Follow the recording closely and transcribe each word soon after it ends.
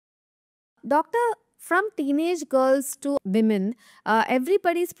Doctor, from teenage girls to women,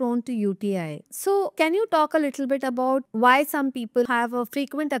 everybody's prone to UTI. So, can you talk a little bit about why some people have a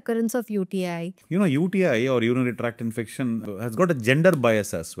frequent occurrence of UTI? UTI or urinary tract infection has got a gender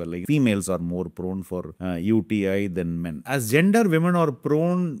bias as well. Like females are more prone for UTI than men. As gender, women are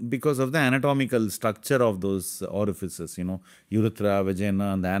prone because of the anatomical structure of those orifices. Urethra,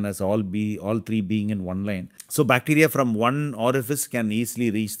 vagina, and the anus all three being in one line. So bacteria from one orifice can easily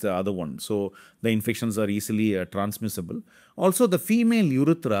reach the other one. So the infections are easily transmissible. Also, the female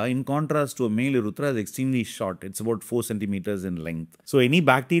urethra, in contrast to a male urethra, is extremely short. It's about 4 centimeters in length. So any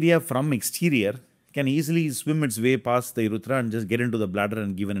bacteria from exterior can easily swim its way past the urethra and just get into the bladder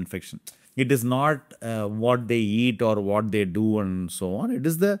and give an infection. It is not what they eat or what they do and so on. It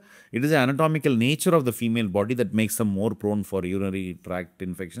is the anatomical nature of the female body that makes them more prone for urinary tract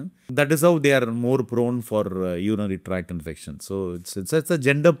infection. That is how they are more prone for urinary tract infection. So it's a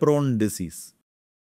gender prone disease.